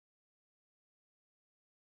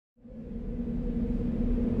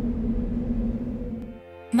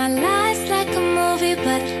My life's like a movie,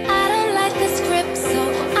 but I don't like the script, so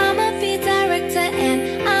I'ma be director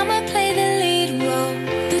and I'ma play the lead role.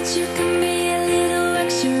 But you can be a little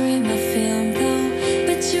extra in my film, though.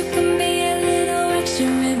 But you can be a little extra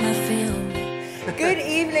in my film. Good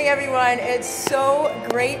evening, everyone. It's so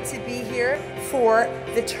great to be here for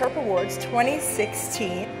the Terp Awards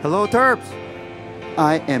 2016. Hello, Terps.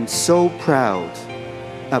 I am so proud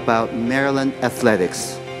about Maryland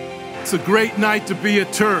athletics. It's a great night to be a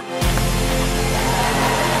Terp.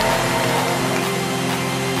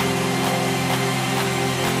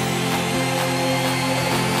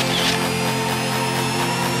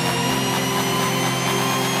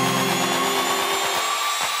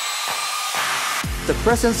 The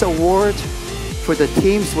President's Award for the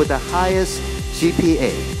teams with the highest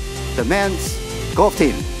GPA, the men's golf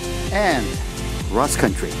team, and cross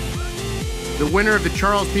country. The winner of the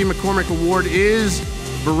Charles P. McCormick Award is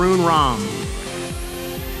Varun Ram.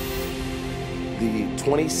 The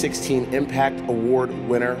 2016 Impact Award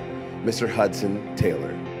winner, Mr. Hudson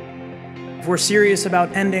Taylor. If we're serious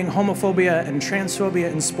about ending homophobia and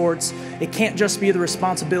transphobia in sports, it can't just be the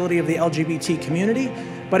responsibility of the LGBT community,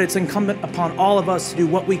 but it's incumbent upon all of us to do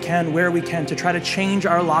what we can, where we can, to try to change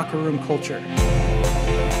our locker room culture.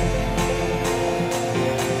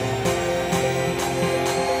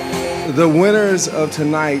 The winners of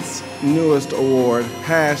tonight's newest award,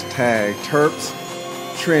 hashtag Terps,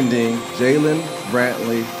 trending Jalen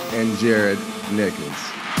Brantley and Jared Nickens.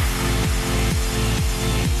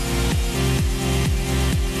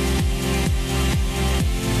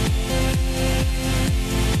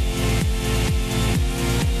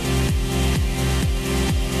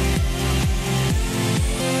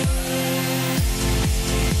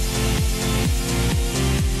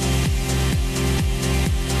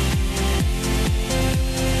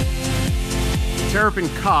 Terrapin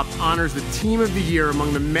Cup honors the Team of the Year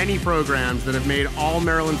among the many programs that have made all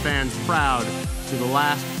Maryland fans proud through the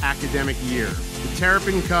last academic year. The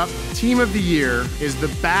Terrapin Cup Team of the Year is the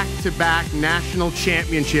back-to-back national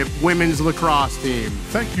championship women's lacrosse team.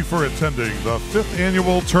 Thank you for attending the 5th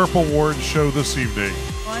annual Terp Awards show this evening.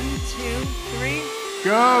 1, 2, 3.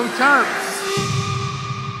 Go Terps!